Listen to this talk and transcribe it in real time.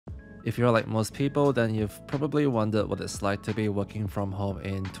If you're like most people, then you've probably wondered what it's like to be working from home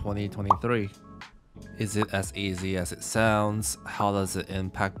in 2023. Is it as easy as it sounds? How does it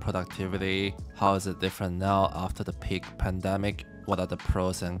impact productivity? How is it different now after the peak pandemic? What are the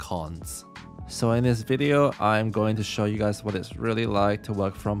pros and cons? So in this video, I'm going to show you guys what it's really like to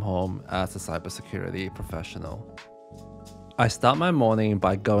work from home as a cybersecurity professional. I start my morning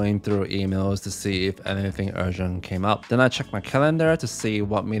by going through emails to see if anything urgent came up. Then I check my calendar to see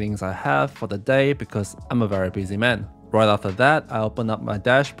what meetings I have for the day because I'm a very busy man. Right after that, I open up my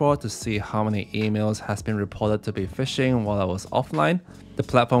dashboard to see how many emails has been reported to be phishing while I was offline. The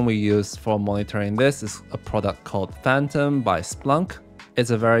platform we use for monitoring this is a product called Phantom by Splunk. It's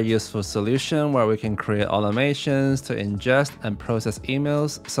a very useful solution where we can create automations to ingest and process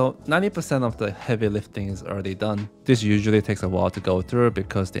emails, so 90% of the heavy lifting is already done. This usually takes a while to go through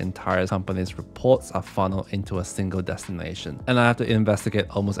because the entire company's reports are funneled into a single destination, and I have to investigate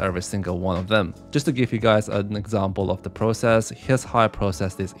almost every single one of them. Just to give you guys an example of the process, here's how I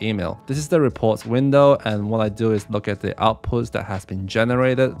process this email. This is the reports window, and what I do is look at the outputs that has been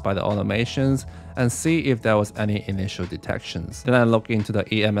generated by the automations and see if there was any initial detections. Then I look into the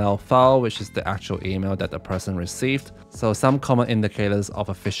EML file, which is the actual email that the person received. So some common indicators of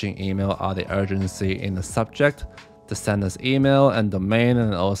a phishing email are the urgency in the subject, the sender's email and domain,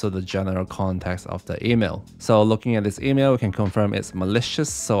 and also the general context of the email. So looking at this email, we can confirm it's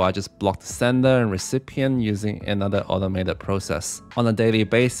malicious, so I just block the sender and recipient using another automated process. On a daily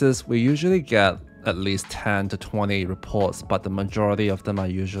basis, we usually get at least 10 to 20 reports, but the majority of them are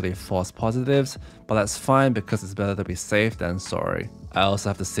usually false positives, but that's fine because it's better to be safe than sorry. I also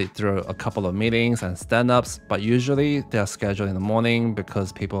have to sit through a couple of meetings and stand-ups, but usually they are scheduled in the morning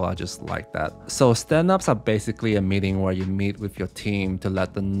because people are just like that. So stand-ups are basically a meeting where you meet with your team to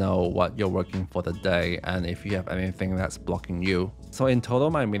let them know what you're working for the day and if you have anything that's blocking you. So in total,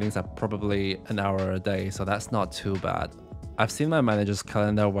 my meetings are probably an hour a day, so that's not too bad. I've seen my manager's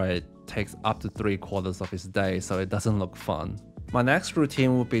calendar where it takes up to 3/4 of his day, so it doesn't look fun. My next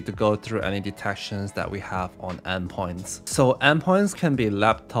routine would be to go through any detections that we have on endpoints. So endpoints can be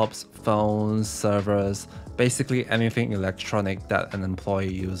laptops, phones, servers, basically anything electronic that an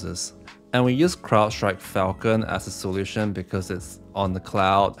employee uses. And we use CrowdStrike Falcon as a solution because it's on the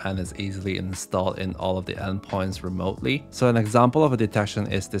cloud and is easily installed in all of the endpoints remotely. So an example of a detection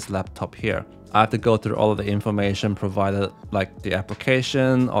is this laptop here. I have to go through all of the information provided, like the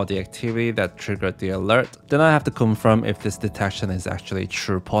application or the activity that triggered the alert. Then I have to confirm if this detection is actually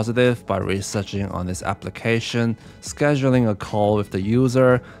true positive by researching on this application, scheduling a call with the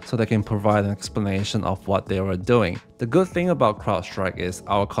user so they can provide an explanation of what they were doing. The good thing about CrowdStrike is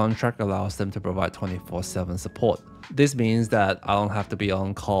our contract allows them to provide 24/7 support. This means that I don't have to be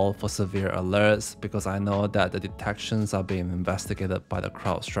on call for severe alerts because I know that the detections are being investigated by the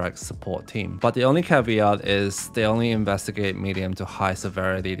CrowdStrike support team. But the only caveat is they only investigate medium to high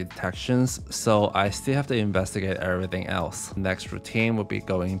severity detections, so I still have to investigate everything else. The next routine will be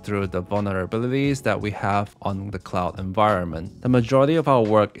going through the vulnerabilities that we have on the cloud environment. The majority of our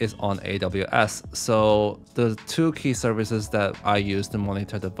work is on AWS, so the two key services that I use to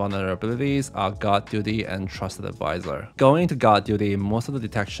monitor the vulnerabilities are GuardDuty and Trusted Advisor. Going to GuardDuty, most of the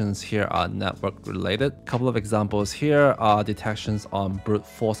detections here are network related. A couple of examples here are detections on brute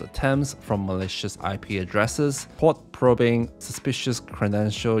force attempts from malicious IP addresses, port probing, suspicious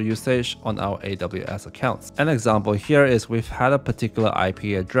credential usage on our AWS accounts. An example here is we've had a particular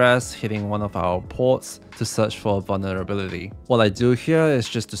IP address hitting one of our ports to search for a vulnerability. What I do here is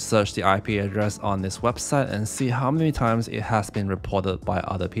just to search the IP address on this website and see how many times it has been reported by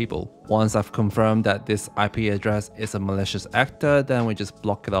other people. Once I've confirmed that this IP address is a malicious actor, then we just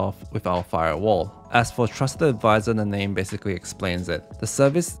block it off with our firewall. As for Trusted Advisor, the name basically explains it. The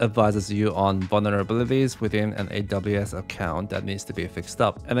service advises you on vulnerabilities within an AWS account that needs to be fixed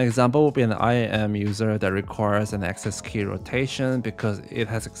up. An example would be an IAM user that requires an access key rotation because it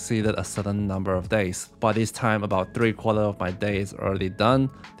has exceeded a certain number of days. By this time, about 3/4 of my day is already done.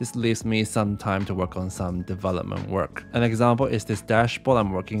 This leaves me some time to work on some development work. An example is this dashboard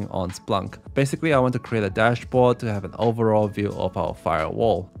I'm working on Splunk. Basically, I want to create a dashboard to have an overall view of our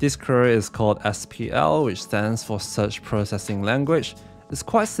firewall. This query is called SPL, which stands for Search Processing Language. It's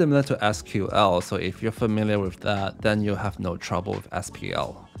quite similar to SQL, so if you're familiar with that, then you'll have no trouble with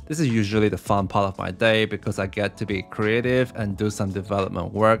SPL. This is usually the fun part of my day because I get to be creative and do some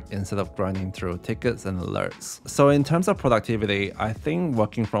development work instead of grinding through tickets and alerts. So in terms of productivity, I think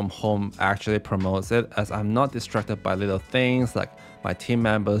working from home actually promotes it as I'm not distracted by little things like my team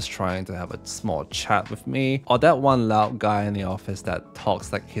members trying to have a small chat with me, or that one loud guy in the office that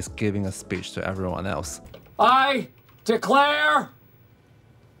talks like he's giving a speech to everyone else. I declare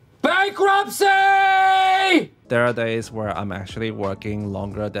battle! bankruptcy! There are days where I'm actually working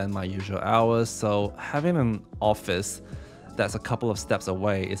longer than my usual hours, so having an office that's a couple of steps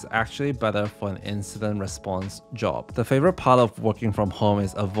away is actually better for an incident response job. The favorite part of working from home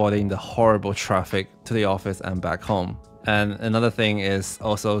is avoiding the horrible traffic to the office and back home. And another thing is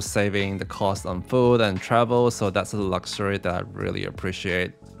also saving the cost on food and travel, so that's a luxury that I really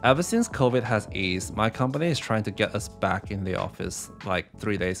appreciate. Ever since COVID has eased, my company is trying to get us back in the office like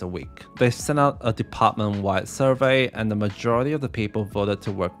 3 days a week. They sent out a department-wide survey and the majority of the people voted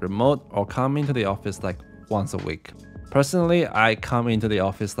to work remote or come into the office like once a week. Personally, I come into the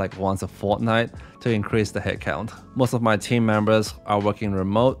office like once a fortnight to increase the headcount. Most of my team members are working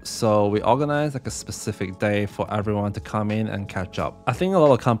remote, so we organize like a specific day for everyone to come in and catch up. I think a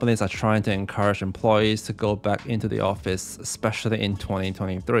lot of companies are trying to encourage employees to go back into the office, especially in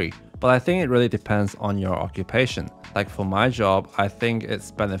 2023. But I think it really depends on your occupation. Like for my job, I think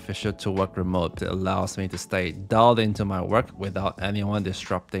it's beneficial to work remote. It allows me to stay dialed into my work without anyone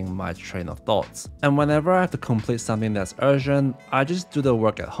disrupting my train of thoughts. And whenever I have to complete something that's urgent, I just do the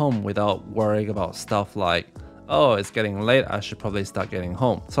work at home without worrying about stuff like, oh, it's getting late, I should probably start getting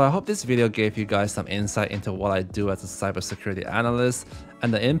home. So I hope this video gave you guys some insight into what I do as a cybersecurity analyst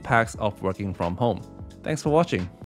and the impacts of working from home. Thanks for watching.